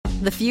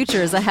The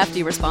future is a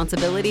hefty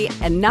responsibility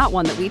and not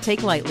one that we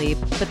take lightly,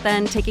 but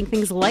then taking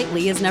things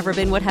lightly has never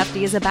been what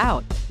Hefty is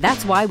about.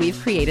 That's why we've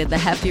created the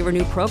Hefty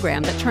Renew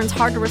program that turns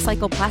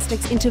hard-to-recycle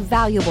plastics into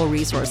valuable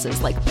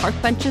resources like park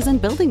benches and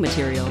building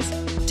materials.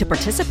 To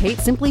participate,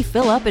 simply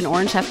fill up an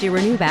orange Hefty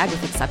Renew bag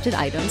with accepted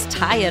items,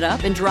 tie it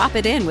up, and drop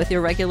it in with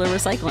your regular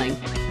recycling.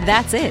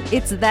 That's it.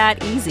 It's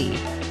that easy.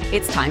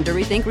 It's time to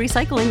rethink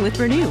recycling with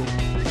Renew.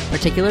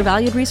 Particular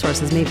valued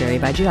resources may vary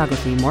by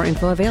geography. More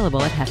info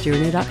available at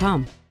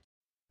heftyrenew.com.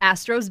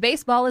 Astros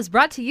Baseball is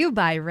brought to you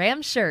by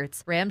Ram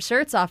Shirts. Ram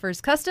Shirts offers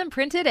custom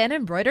printed and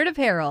embroidered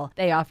apparel.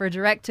 They offer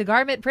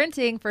direct-to-garment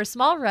printing for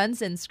small runs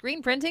and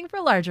screen printing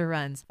for larger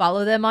runs.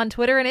 Follow them on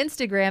Twitter and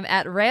Instagram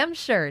at Ram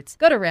Shirts.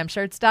 Go to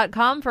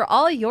ramshirts.com for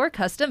all your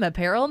custom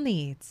apparel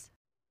needs.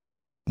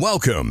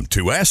 Welcome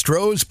to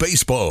Astros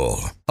Baseball,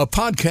 a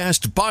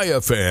podcast by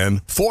a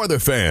fan for the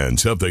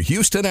fans of the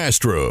Houston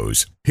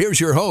Astros. Here's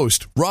your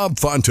host, Rob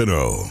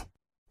Fontenot.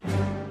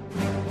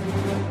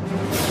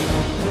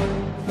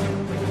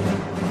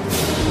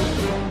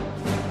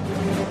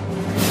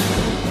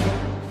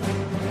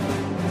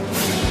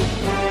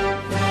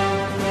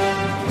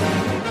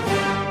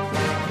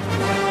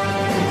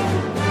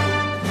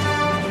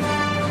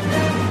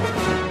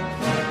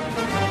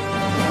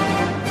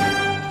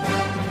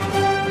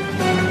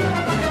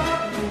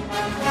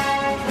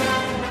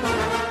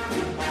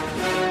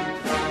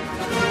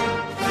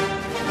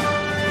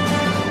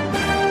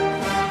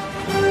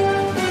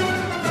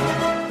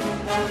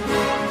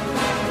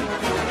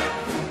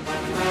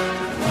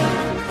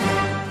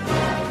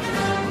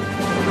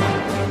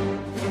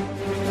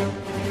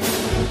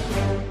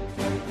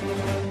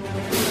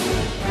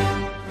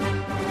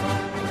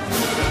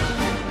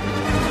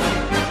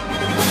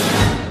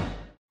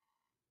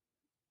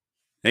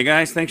 Hey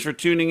guys, thanks for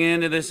tuning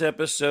in to this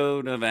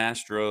episode of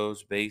Astros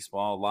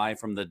Baseball live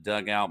from the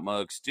Dugout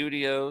Mug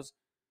Studios.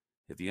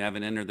 If you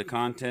haven't entered the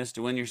contest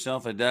to win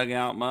yourself a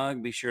Dugout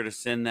Mug, be sure to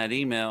send that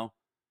email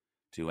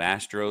to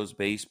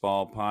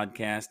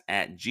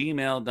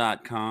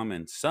astrosbaseballpodcast@gmail.com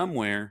and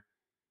somewhere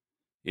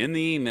in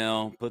the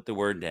email, put the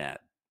word dad.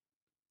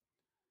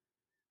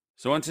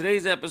 So on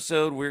today's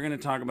episode, we're going to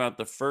talk about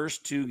the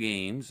first two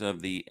games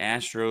of the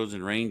Astros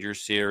and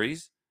Rangers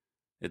series.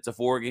 It's a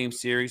 4-game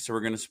series, so we're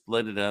going to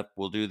split it up.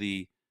 We'll do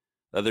the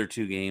other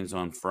two games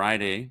on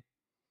Friday.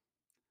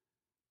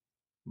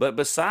 But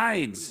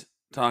besides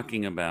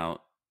talking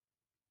about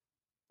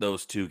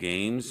those two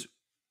games,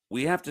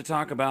 we have to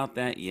talk about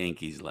that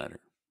Yankees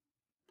letter.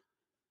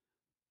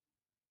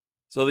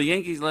 So the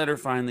Yankees letter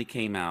finally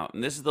came out,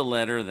 and this is the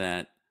letter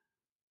that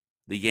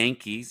the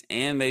Yankees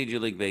and Major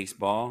League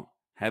Baseball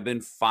have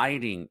been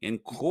fighting in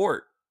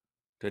court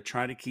to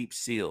try to keep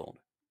sealed.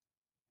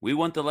 We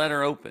want the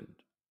letter opened,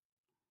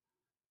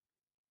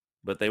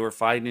 but they were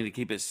fighting to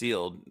keep it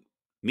sealed.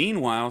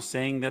 Meanwhile,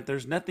 saying that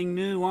there's nothing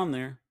new on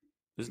there.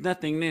 There's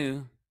nothing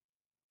new.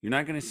 You're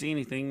not going to see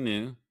anything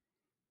new.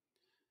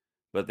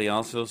 But they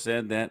also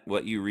said that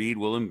what you read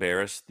will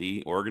embarrass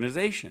the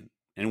organization,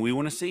 and we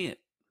want to see it.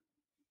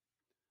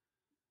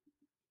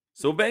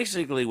 So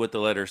basically what the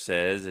letter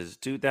says is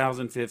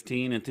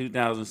 2015 and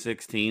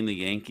 2016, the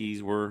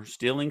Yankees were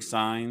stealing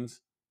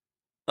signs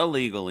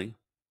illegally.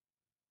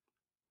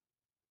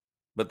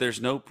 But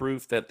there's no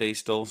proof that they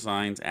stole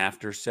signs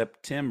after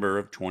September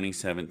of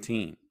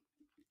 2017.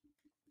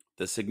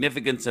 The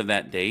significance of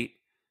that date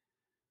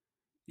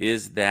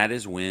is that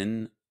is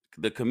when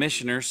the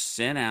commissioner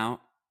sent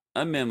out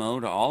a memo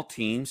to all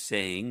teams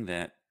saying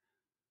that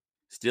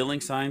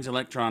stealing signs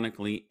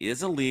electronically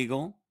is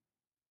illegal.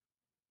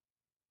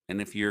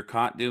 And if you're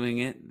caught doing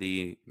it,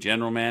 the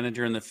general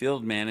manager and the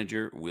field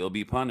manager will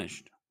be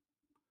punished.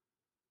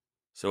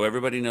 So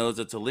everybody knows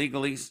it's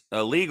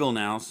illegal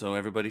now, so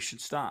everybody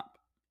should stop.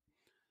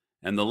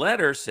 And the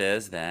letter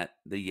says that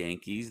the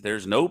Yankees,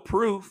 there's no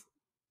proof,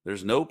 or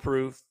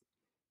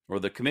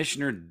the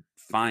commissioner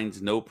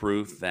finds no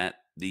proof that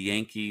the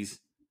Yankees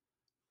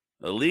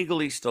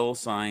illegally stole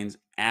signs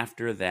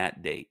after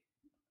that date.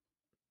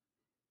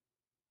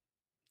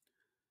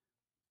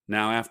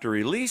 Now, after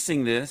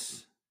releasing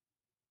this,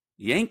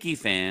 Yankee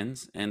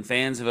fans and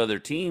fans of other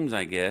teams,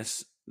 I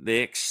guess,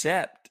 they're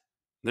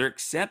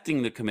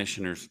accepting the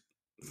commissioner's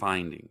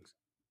findings.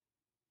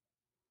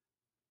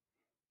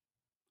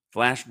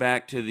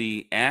 Flashback to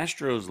the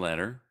Astros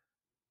letter.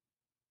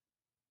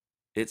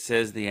 It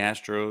says the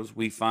Astros,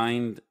 we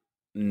find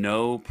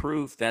no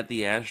proof that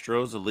the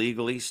Astros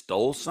illegally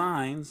stole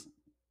signs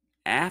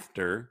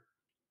after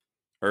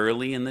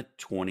early in the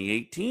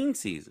 2018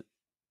 season.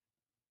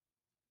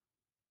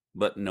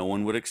 But no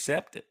one would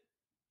accept it.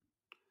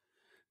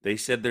 They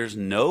said there's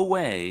no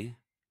way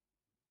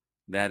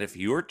that if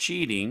you're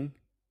cheating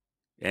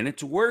and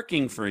it's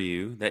working for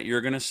you, that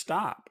you're going to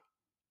stop.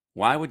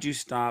 Why would you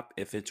stop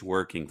if it's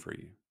working for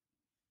you?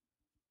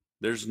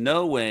 There's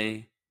no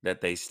way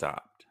that they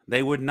stopped.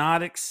 They would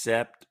not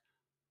accept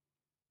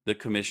the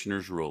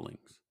commissioner's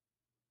rulings.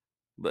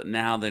 But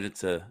now that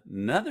it's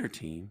another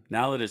team,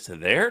 now that it's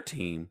their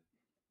team,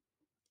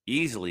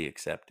 easily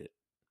accept it.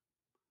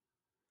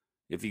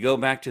 If you go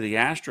back to the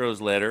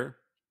Astros letter,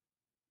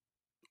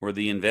 or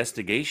the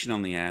investigation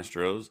on the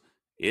Astros,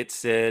 it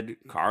said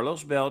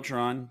Carlos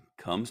Beltran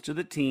comes to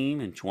the team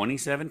in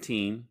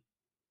 2017.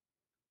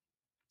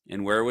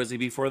 And where was he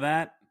before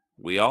that?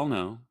 We all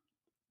know.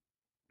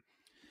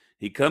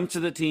 He comes to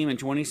the team in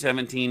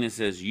 2017 and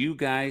says, you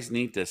guys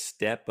need to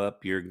step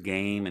up your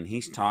game. And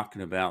he's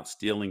talking about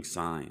stealing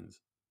signs.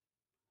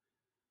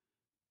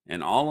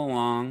 And all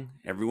along,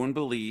 everyone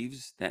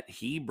believes that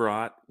he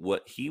brought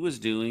what he was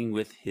doing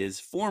with his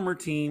former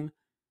team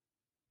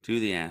to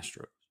the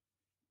Astros.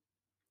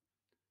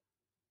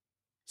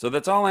 So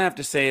that's all I have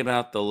to say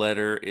about the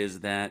letter,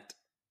 is that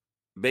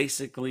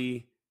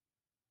basically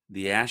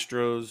the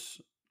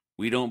Astros,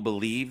 we don't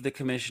believe the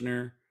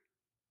commissioner,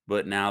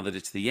 but now that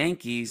it's the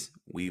Yankees,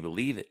 we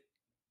believe it.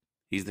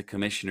 He's the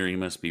commissioner, he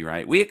must be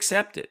right. We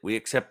accept it. We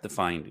accept the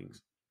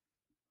findings.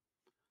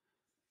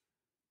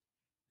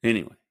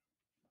 Anyway,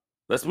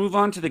 let's move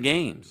on to the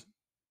games.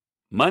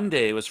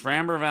 Monday was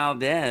Framber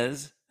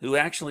Valdez, who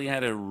actually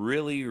had a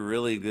really,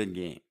 really good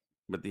game,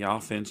 but the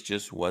offense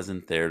just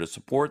wasn't there to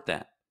support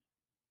that.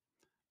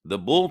 The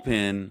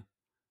bullpen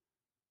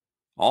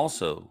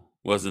also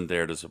wasn't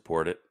there to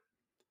support it.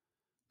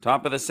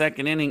 Top of the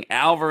second inning,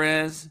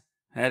 Alvarez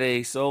had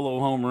a solo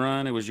home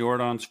run. It was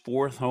Jordan's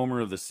 4th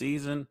homer of the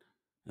season,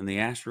 and the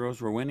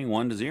Astros were winning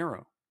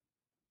 1-0.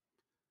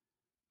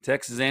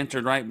 Texas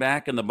answered right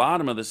back in the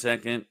bottom of the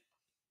second,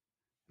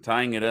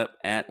 tying it up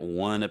at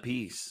 1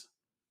 apiece.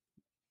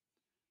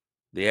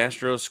 The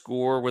Astros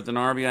score with an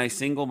RBI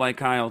single by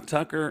Kyle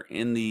Tucker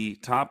in the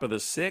top of the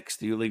 6th.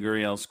 Yuli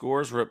Gurriel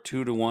scores. We're up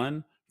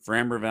 2-1.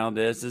 Framber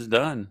Valdez is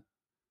done.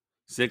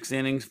 6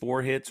 innings,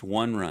 4 hits,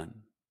 1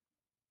 run.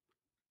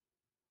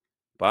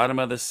 Bottom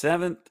of the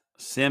 7th,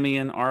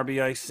 Semien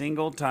RBI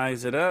single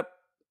ties it up.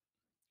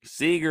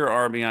 Seager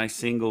RBI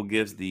single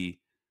gives the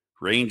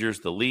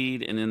Rangers the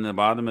lead. And in the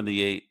bottom of the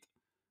 8th,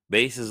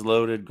 bases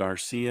loaded,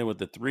 Garcia with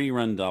the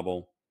 3-run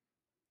double.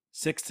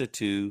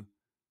 6-2.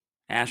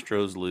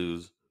 Astros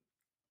lose.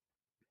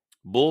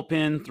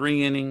 Bullpen,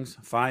 3 innings,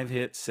 5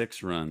 hits,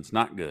 6 runs.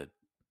 Not good.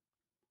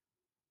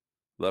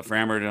 But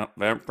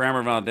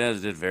Framber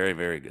Valdez did very,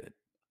 very good.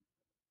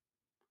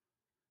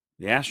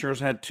 The Astros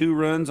had 2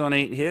 runs on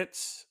 8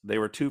 hits. They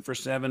were 2 for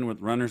 7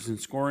 with runners in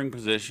scoring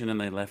position, and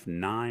they left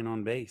 9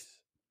 on base.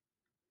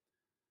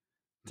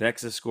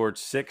 Texas scored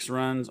 6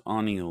 runs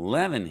on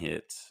 11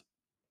 hits.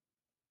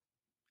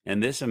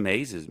 And this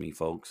amazes me,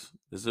 folks.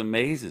 This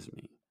amazes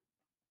me.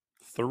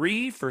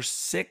 3 for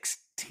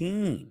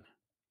 16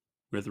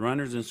 with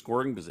runners in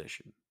scoring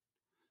position.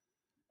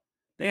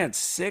 They had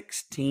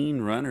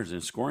 16 runners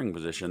in scoring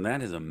position.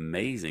 That is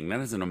amazing.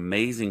 That is an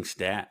amazing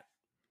stat.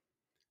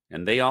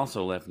 And they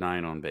also left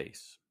 9 on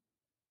base.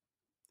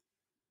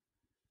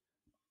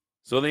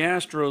 So the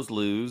Astros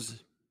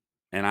lose,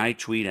 and I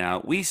tweet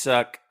out, "We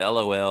suck,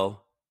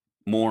 LOL."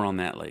 More on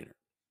that later.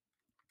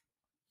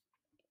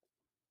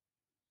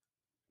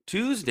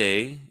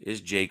 Tuesday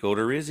is Jake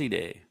Odorizzi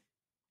Day.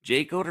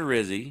 Jake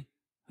Odorizzi,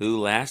 who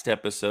last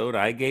episode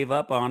I gave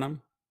up on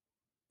him.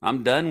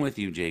 I'm done with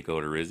you, Jake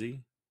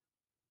Odorizzi.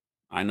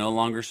 I no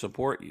longer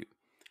support you.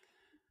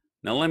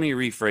 Now let me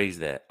rephrase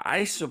that.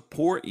 I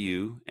support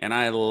you and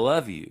I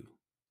love you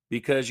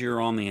because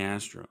you're on the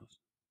Astros.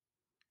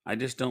 I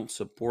just don't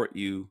support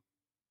you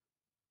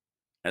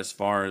as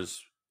far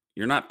as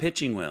you're not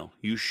pitching well.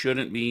 You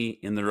shouldn't be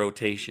in the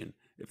rotation.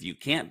 If you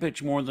can't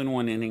pitch more than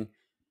 1 inning,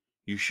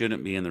 you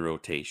shouldn't be in the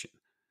rotation.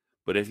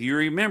 But if you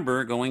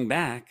remember going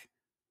back,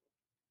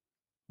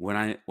 when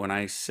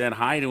I said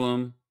hi to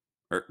him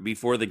or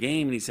before the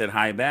game and he said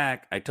hi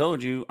back, I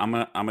told you I'm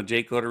a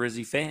Jake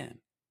Odorizzi fan.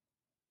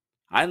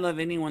 I love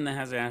anyone that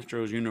has an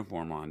Astros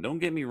uniform on. Don't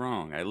get me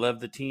wrong. I love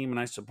the team and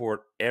I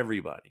support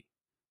everybody.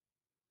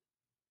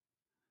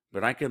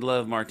 But I could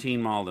love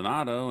Martin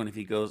Maldonado, and if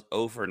he goes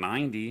 0 for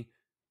 90,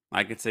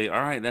 I could say,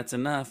 all right, that's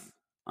enough.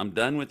 I'm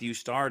done with you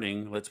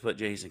starting. Let's put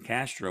Jason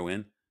Castro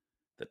in.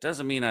 That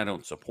doesn't mean I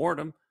don't support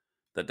him.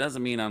 That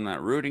doesn't mean I'm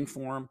not rooting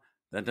for him.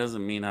 That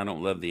doesn't mean I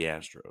don't love the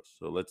Astros.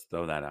 So let's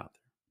throw that out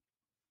there.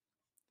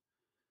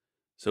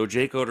 So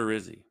Jake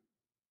Odorizzi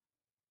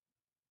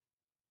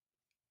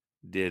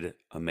did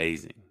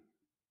amazing.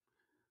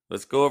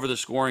 Let's go over the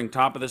scoring.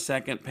 Top of the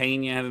second,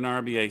 Pena had an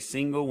RBI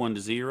single,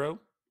 1-0.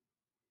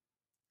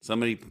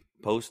 Somebody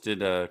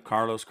posted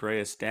Carlos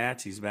Correa's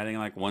stats. He's batting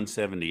like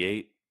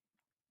 178.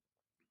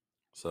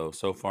 So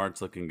far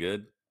it's looking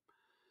good.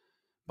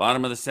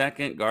 Bottom of the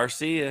second,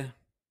 Garcia,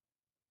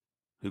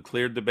 who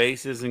cleared the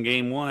bases in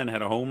game 1,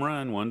 had a home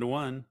run,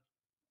 1-1.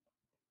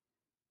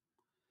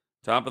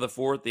 Top of the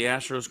 4th, the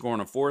Astros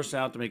scoring a force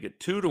out to make it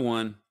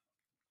 2-1.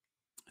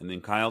 And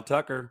then Kyle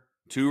Tucker,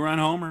 2-run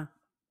homer,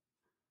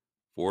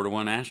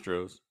 4-1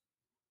 Astros.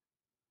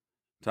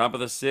 Top of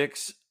the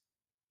 6th,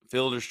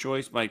 fielder's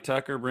choice by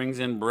Tucker brings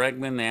in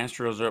Bregman. The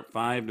Astros are up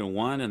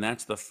 5-1, and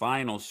that's the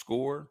final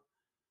score.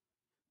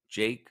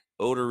 Jake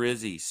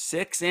Odorizzi,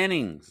 6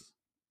 innings,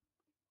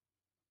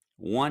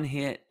 1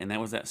 hit, and that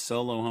was that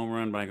solo home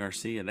run by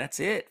Garcia. That's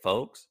it,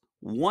 folks.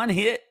 1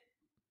 hit.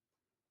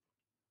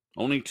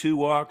 Only 2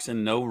 walks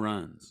and no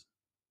runs.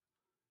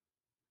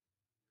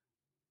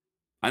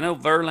 I know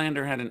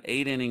Verlander had an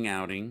 8-inning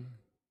outing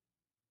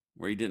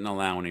where he didn't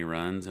allow any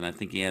runs, and I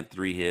think he had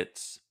 3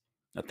 hits.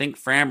 I think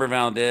Framber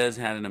Valdez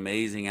had an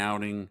amazing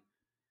outing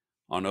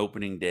on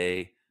opening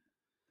day.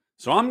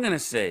 So I'm going to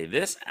say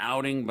this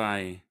outing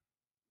by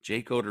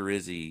Jake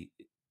Odorizzi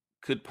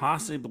could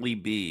possibly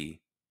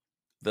be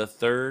the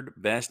 3rd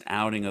best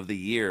outing of the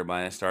year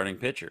by a starting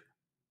pitcher.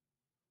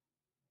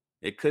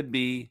 It could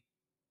be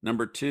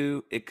number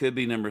 2. It could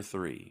be number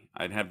 3.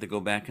 I'd have to go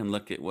back and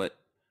look at what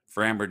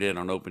Framber did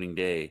on opening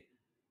day.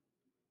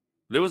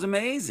 But it was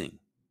amazing.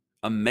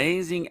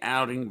 Amazing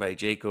outing by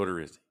Jake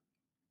Odorizzi.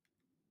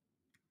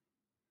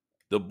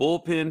 The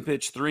bullpen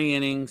pitched 3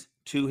 innings,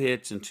 2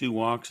 hits, and 2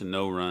 walks, and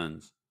no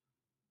runs.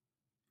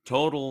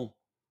 Total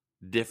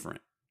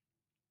different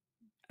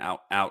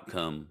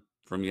outcome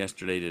from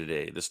yesterday to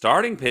today. The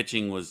starting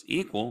pitching was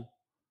equal.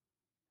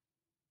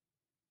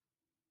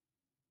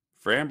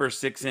 Framber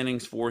 6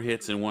 innings, 4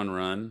 hits, and 1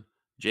 run.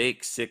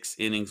 Jake 6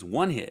 innings,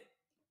 1 hit.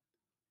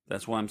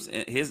 That's why I'm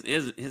saying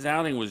his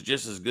outing was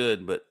just as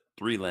good, but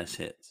 3 less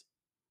hits.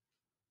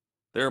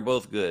 They're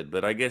both good,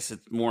 but I guess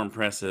it's more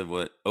impressive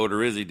what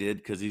Odorizzi did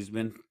because he's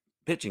been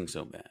pitching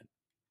so bad.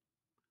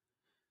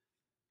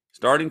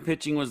 Starting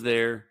pitching was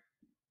there.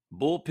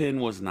 Bullpen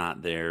was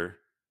not there.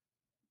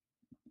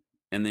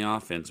 And the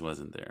offense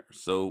wasn't there.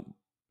 So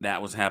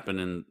that was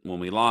happening when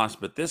we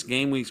lost. But this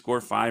game, we score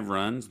 5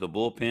 runs. The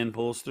bullpen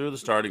pulls through. The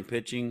starting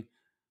pitching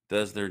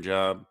does their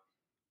job.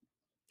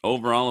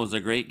 Overall, it was a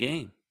great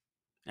game.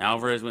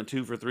 Alvarez went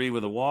 2 for 3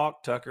 with a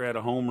walk. Tucker had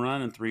a home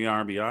run and 3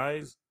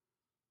 RBIs.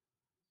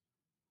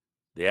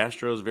 The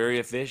Astros very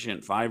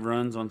efficient. 5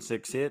 runs on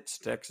 6 hits.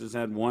 Texas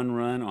had 1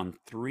 run on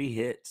 3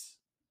 hits.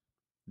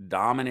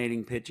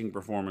 Dominating pitching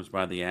performance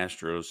by the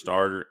Astros,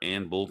 starter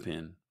and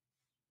bullpen.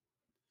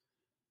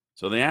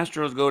 So the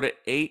Astros go to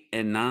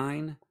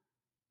 8-9.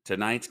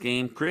 Tonight's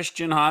game,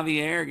 Christian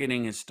Javier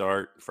getting his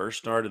start, first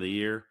start of the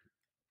year.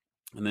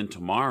 And then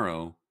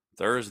tomorrow,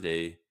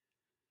 Thursday,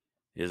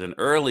 is an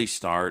early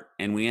start,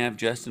 and we have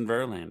Justin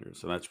Verlander.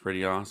 So that's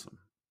pretty awesome.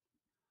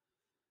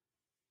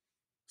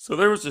 So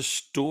there was a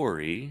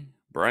story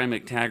Brian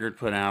McTaggart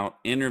put out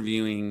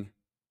interviewing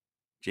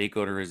Jake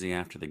Odorizzi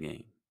after the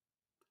game.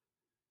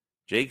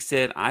 Jake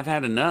said, "I've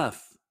had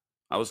enough.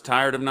 I was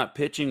tired of not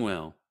pitching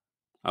well.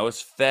 I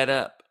was fed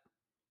up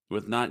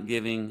with not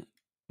giving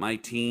my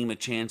team a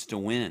chance to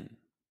win."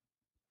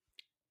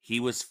 He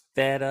was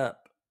fed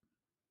up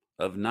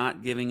of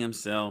not giving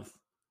himself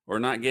or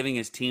not giving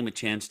his team a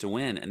chance to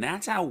win. And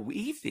that's how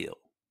we feel.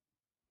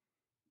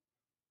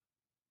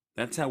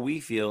 That's how we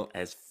feel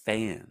as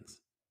fans.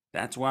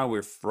 That's why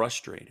we're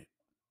frustrated.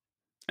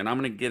 And I'm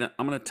going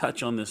to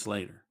touch on this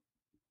later.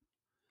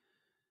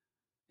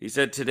 He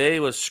said today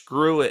was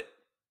screw it.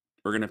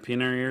 We're going to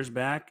pin our ears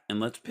back and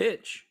let's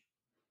pitch.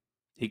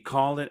 He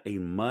called it a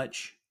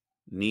much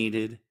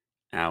needed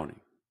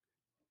outing.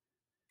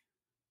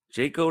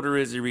 Jake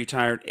Odorizzi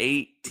retired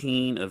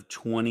 18 of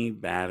 20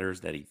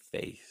 batters that he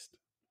faced.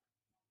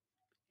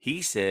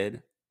 He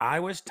said, "I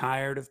was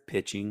tired of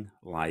pitching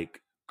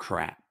like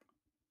crap."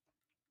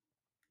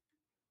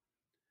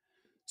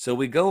 So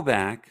we go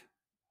back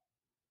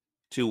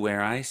to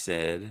where I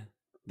said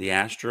the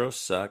Astros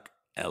suck,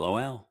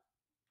 LOL.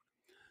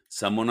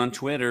 Someone on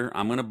Twitter,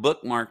 I'm going to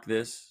bookmark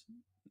this,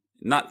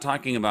 not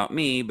talking about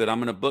me, but I'm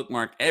going to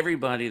bookmark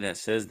everybody that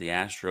says the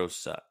Astros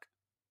suck.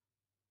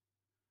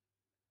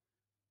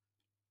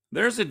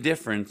 There's a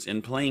difference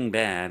in playing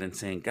bad and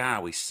saying,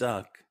 "God, we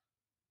suck,"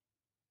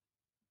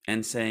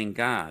 and saying,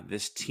 "God,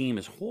 this team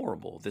is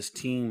horrible. This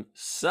team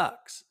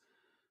sucks."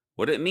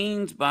 What it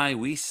means by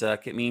we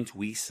suck, it means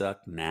we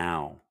suck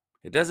now.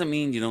 It doesn't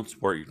mean you don't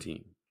support your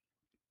team.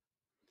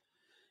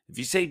 If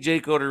you say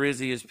Jake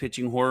Odorizzi is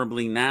pitching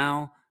horribly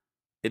now,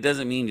 it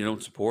doesn't mean you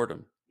don't support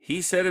him.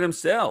 He said it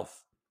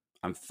himself.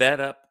 "I'm fed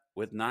up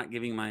with not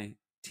giving my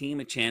team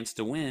a chance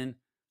to win."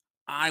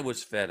 I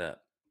was fed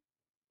up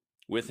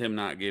with him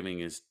not giving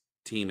his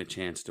team a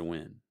chance to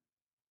win.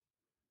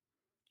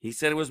 He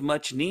said it was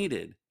much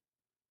needed.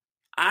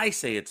 I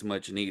say it's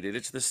much needed.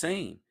 It's the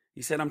same.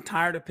 He said, "I'm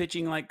tired of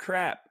pitching like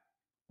crap."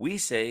 We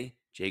say,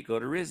 Jake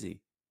Odorizzi,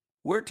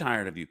 "We're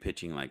tired of you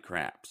pitching like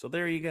crap." So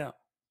there you go.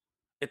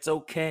 It's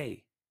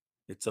okay.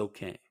 It's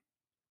okay.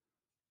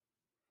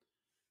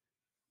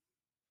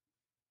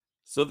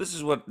 So this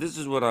is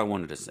what I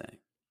wanted to say.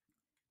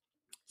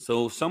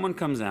 So someone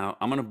comes out,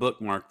 I'm going to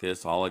bookmark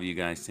this, all of you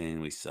guys saying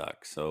we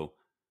suck. So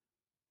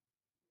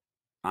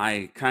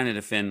I kind of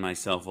defend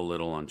myself a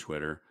little on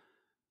Twitter.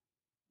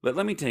 But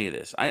let me tell you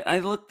this. I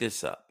looked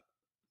this up.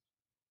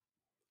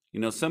 You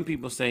know, some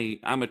people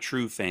say I'm a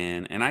true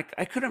fan, and I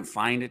couldn't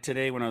find it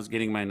today when I was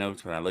getting my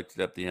notes, but I looked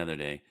it up the other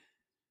day.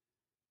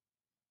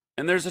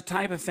 And there's a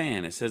type of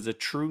fan. It says a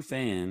true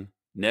fan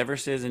never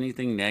says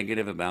anything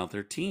negative about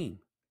their team.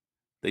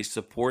 They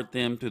support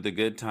them through the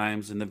good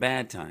times and the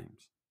bad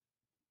times.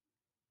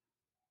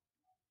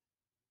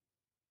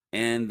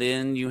 And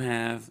then you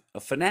have a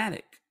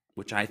fanatic,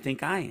 which I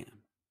think I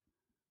am.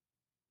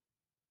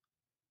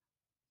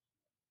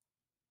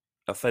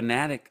 A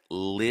fanatic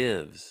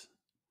lives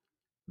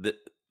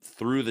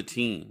through the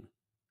team.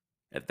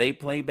 If they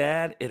play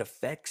bad, it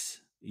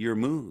affects your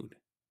mood.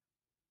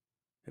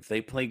 If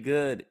they play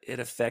good, it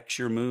affects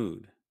your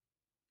mood.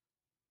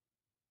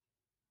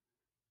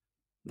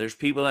 There's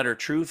people that are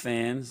true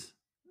fans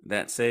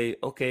that say,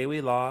 okay,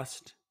 we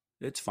lost.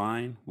 It's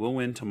fine. We'll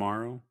win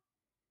tomorrow.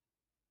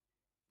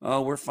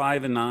 Oh, we're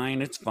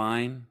 5-9. It's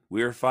fine.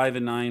 We were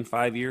 5-9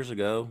 5 years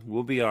ago.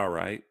 We'll be all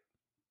right.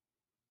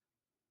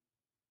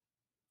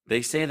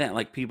 They say that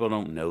like people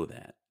don't know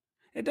that.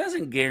 It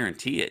doesn't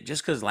guarantee it.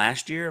 Just because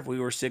last year, if we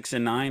were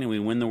 6-9 and we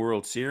win the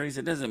World Series,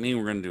 it doesn't mean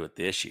we're going to do it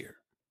this year.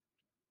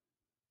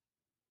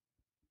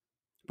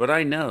 But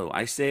I know,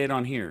 I say it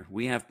on here,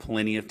 we have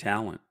plenty of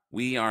talent.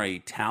 We are a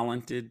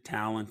talented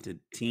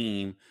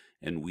team,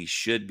 and we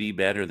should be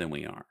better than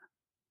we are.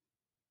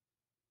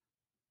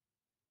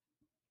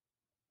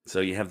 So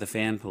you have the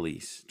fan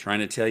police trying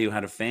to tell you how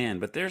to fan,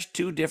 but there's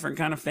two different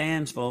kind of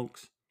fans,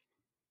 folks.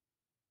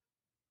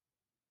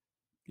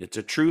 It's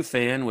a true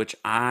fan, which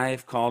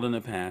I've called in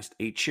the past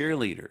a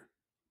cheerleader.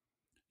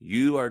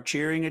 You are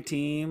cheering a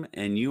team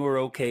and you are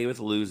okay with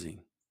losing.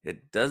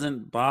 It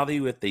doesn't bother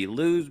you if they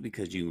lose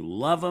because you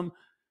love them,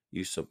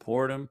 you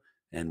support them,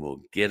 and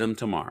will get them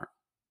tomorrow.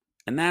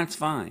 And that's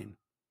fine.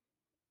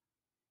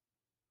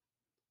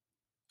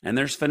 And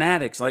there's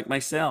fanatics like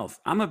myself.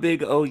 I'm a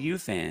big OU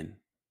fan.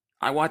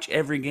 I watch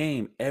every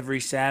game every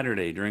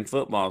Saturday during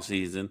football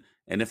season.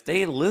 And if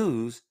they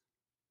lose,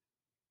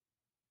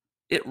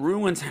 it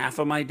ruins half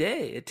of my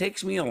day. It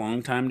takes me a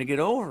long time to get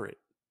over it.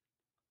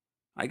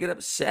 I get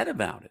upset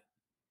about it.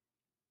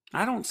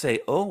 I don't say,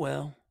 oh,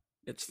 well,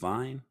 it's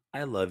fine.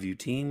 I love you,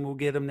 team. We'll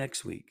get them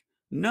next week.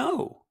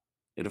 No,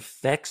 it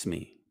affects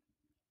me.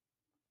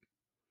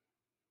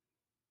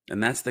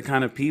 And that's the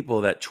kind of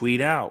people that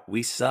tweet out,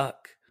 we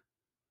suck.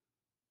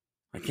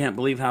 I can't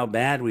believe how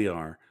bad we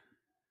are.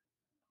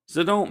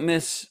 So don't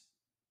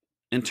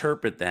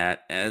misinterpret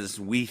that as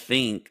we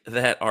think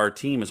that our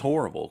team is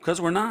horrible, because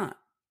we're not.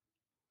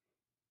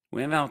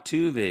 We have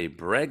Altuve,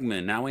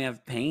 Bregman, now we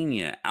have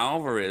Pena,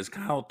 Alvarez,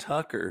 Kyle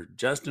Tucker,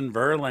 Justin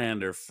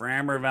Verlander,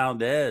 Framber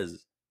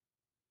Valdez,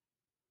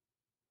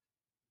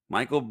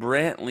 Michael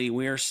Brantley.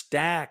 We are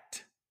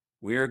stacked.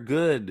 We are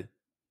good.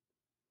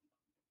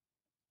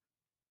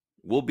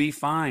 We'll be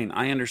fine.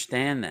 I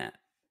understand that.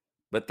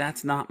 But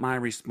that's not my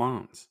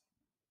response.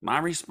 My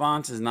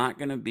response is not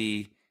going to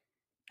be,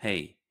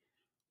 hey,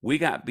 we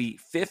got beat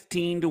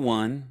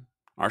 15-1.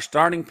 Our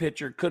starting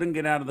pitcher couldn't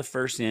get out of the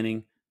first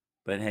inning.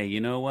 But hey, you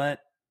know what?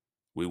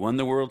 We won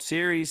the World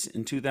Series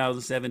in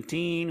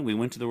 2017. We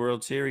went to the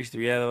World Series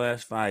 3 out of the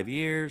last 5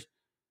 years.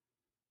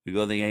 We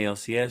go to the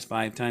ALCS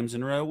 5 times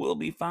in a row. We'll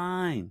be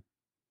fine.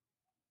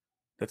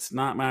 That's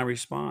not my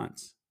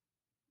response.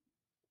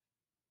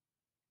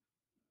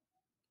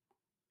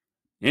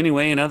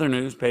 Anyway, in other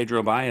news,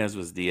 Pedro Baez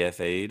was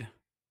DFA'd.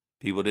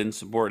 People didn't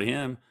support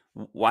him.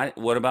 Why?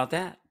 What about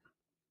that?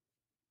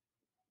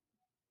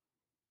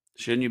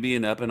 Shouldn't you be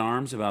up in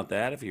arms about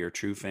that if you're a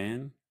true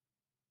fan?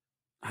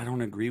 I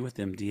don't agree with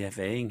them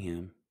DFAing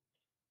him.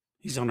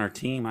 He's on our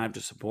team. I have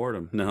to support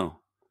him. No.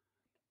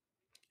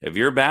 If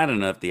you're bad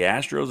enough, the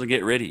Astros will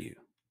get rid of you.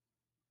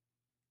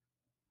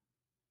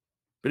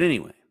 But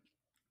anyway,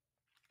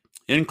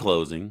 in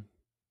closing,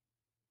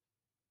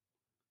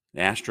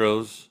 the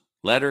Astros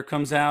letter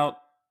comes out.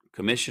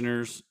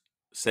 Commissioners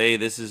say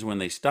this is when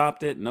they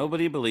stopped it.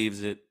 Nobody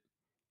believes it.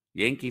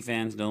 Yankee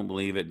fans don't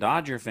believe it.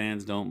 Dodger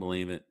fans don't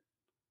believe it.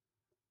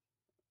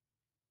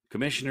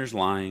 Commissioners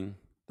lying.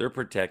 They're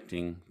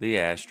protecting the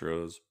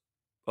Astros.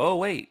 Oh,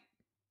 wait.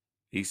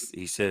 He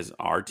says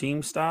our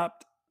team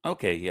stopped?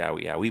 Okay, yeah,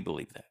 we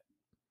believe that.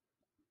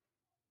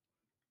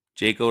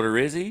 Jake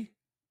Odorizzi,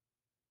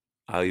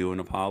 owe you an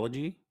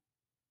apology.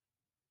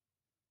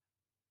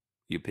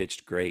 You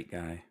pitched great,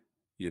 guy.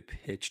 You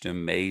pitched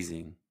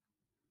amazing.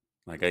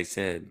 Like I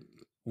said,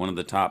 one of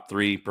the top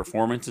 3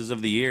 performances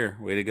of the year.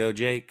 Way to go,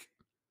 Jake.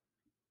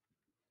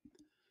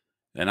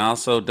 And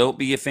also, don't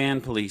be a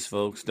fan police,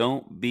 folks.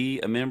 Don't be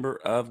a member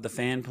of the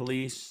fan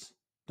police.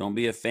 Don't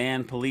be a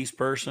fan police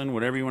person,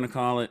 whatever you want to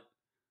call it.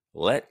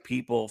 Let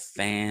people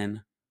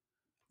fan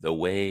the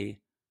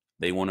way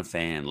they want to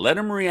fan. Let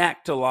them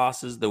react to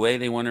losses the way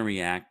they want to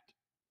react.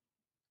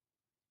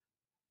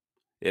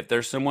 If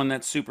there's someone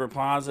that's super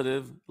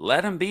positive,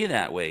 let them be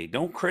that way.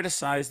 Don't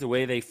criticize the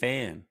way they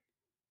fan.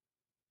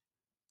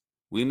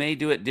 We may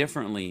do it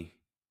differently,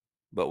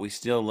 but we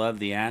still love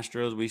the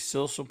Astros. We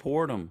still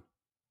support them.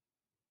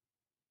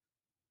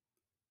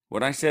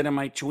 What I said in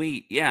my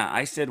tweet, yeah,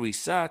 I said we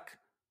suck,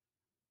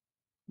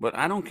 but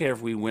I don't care if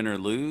we win or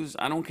lose.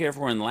 I don't care if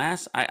we're in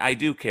last. I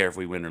do care if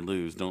we win or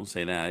lose. Don't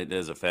say that. It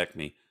does affect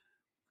me.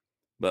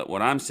 But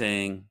what I'm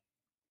saying,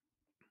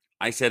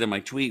 I said in my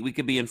tweet, we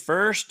could be in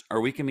first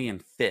or we can be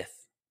in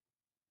 5th.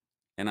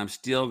 And I'm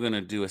still going to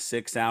do a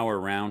 6-hour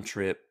round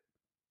trip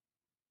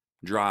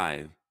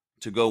drive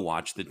to go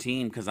watch the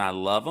team because I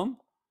love them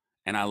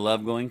and I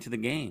love going to the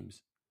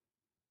games.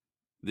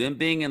 Them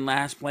being in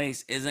last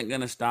place isn't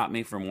going to stop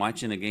me from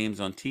watching the games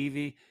on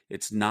TV.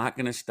 It's not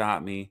going to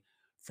stop me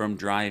from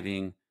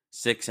driving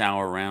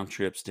 6-hour round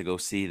trips to go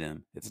see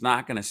them. It's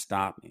not going to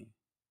stop me.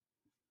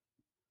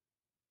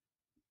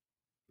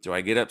 Do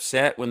I get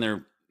upset when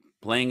they're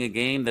playing a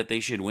game that they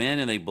should win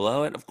and they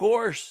blow it? Of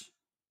course.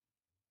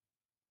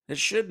 It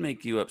should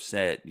make you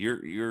upset.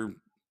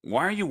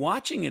 Why are you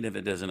watching it if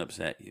it doesn't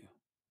upset you?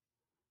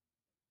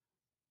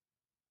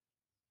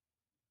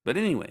 But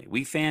anyway,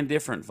 we fan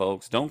different,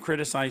 folks. Don't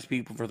criticize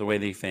people for the way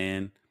they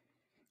fan.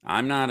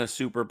 I'm not a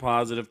super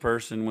positive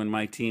person when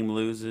my team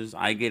loses.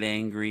 I get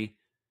angry.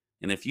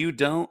 And if you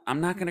don't, I'm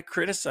not going to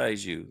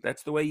criticize you.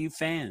 That's the way you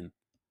fan.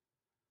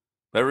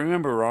 But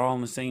remember, we're all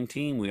on the same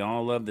team. We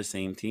all love the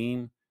same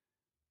team.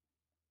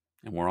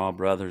 And we're all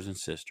brothers and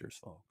sisters,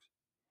 folks.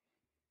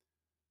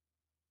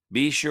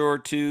 Be sure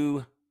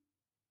to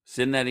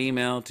send that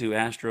email to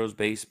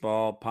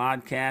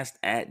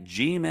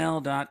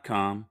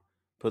astrosbaseballpodcast@gmail.com.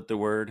 Put the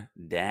word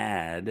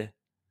dad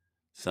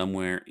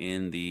somewhere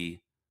in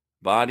the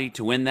body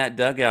to win that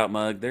dugout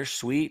mug. They're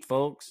sweet,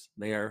 folks.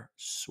 They are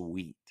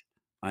sweet.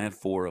 I have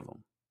 4 of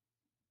them.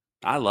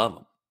 I love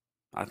them.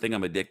 I think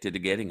I'm addicted to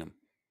getting them.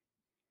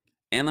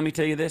 And let me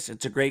tell you this,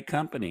 it's a great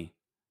company.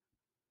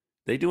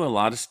 They do a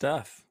lot of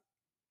stuff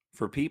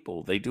for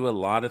people. They do a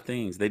lot of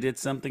things. They did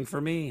something for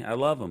me. I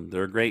love them.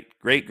 They're a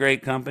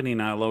great company,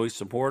 and I'll always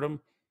support them.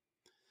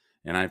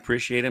 And I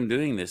appreciate them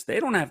doing this.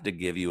 They don't have to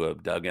give you a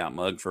dugout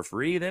mug for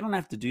free. They don't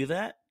have to do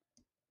that.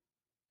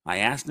 I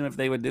asked them if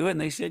they would do it,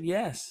 and they said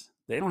yes.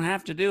 They don't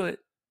have to do it,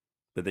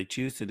 but they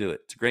choose to do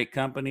it. It's a great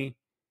company.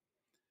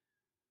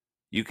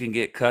 You can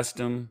get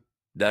custom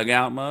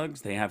dugout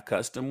mugs. They have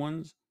custom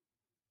ones.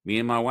 Me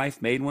and my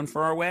wife made one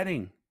for our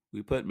wedding.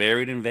 We put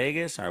 "Married in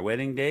Vegas," our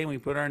wedding day, and we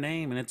put our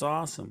name, and it's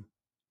awesome.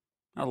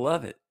 I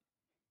love it.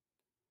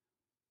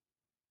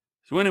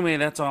 So anyway,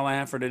 that's all I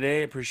have for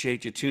today.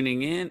 Appreciate you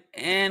tuning in,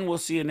 and we'll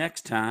see you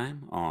next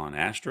time on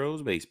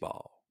Astros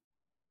Baseball.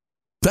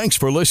 Thanks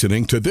for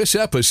listening to this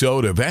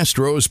episode of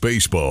Astros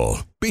Baseball.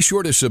 Be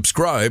sure to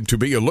subscribe to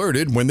be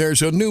alerted when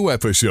there's a new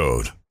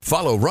episode.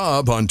 Follow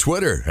Rob on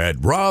Twitter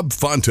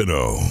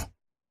 @RobFontenot.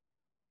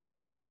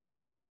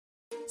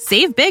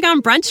 Save big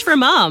on brunch for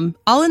mom,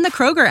 all in the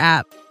Kroger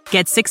app.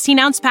 Get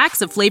 16-ounce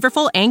packs of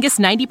flavorful Angus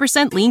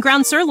 90% lean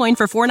ground sirloin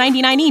for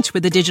 $4.99 each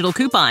with a digital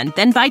coupon.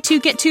 Then buy 2,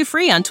 get 2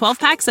 free on 12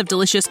 packs of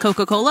delicious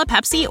Coca-Cola,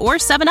 Pepsi, or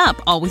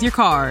 7-Up, all with your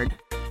card.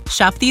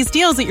 Shop these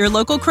deals at your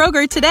local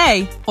Kroger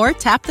today, or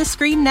tap the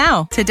screen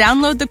now to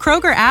download the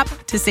Kroger app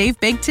to save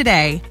big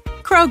today.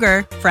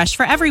 Kroger, fresh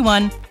for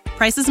everyone.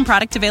 Prices and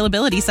product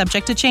availability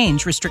subject to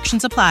change.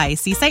 Restrictions apply.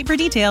 See site for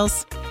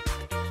details.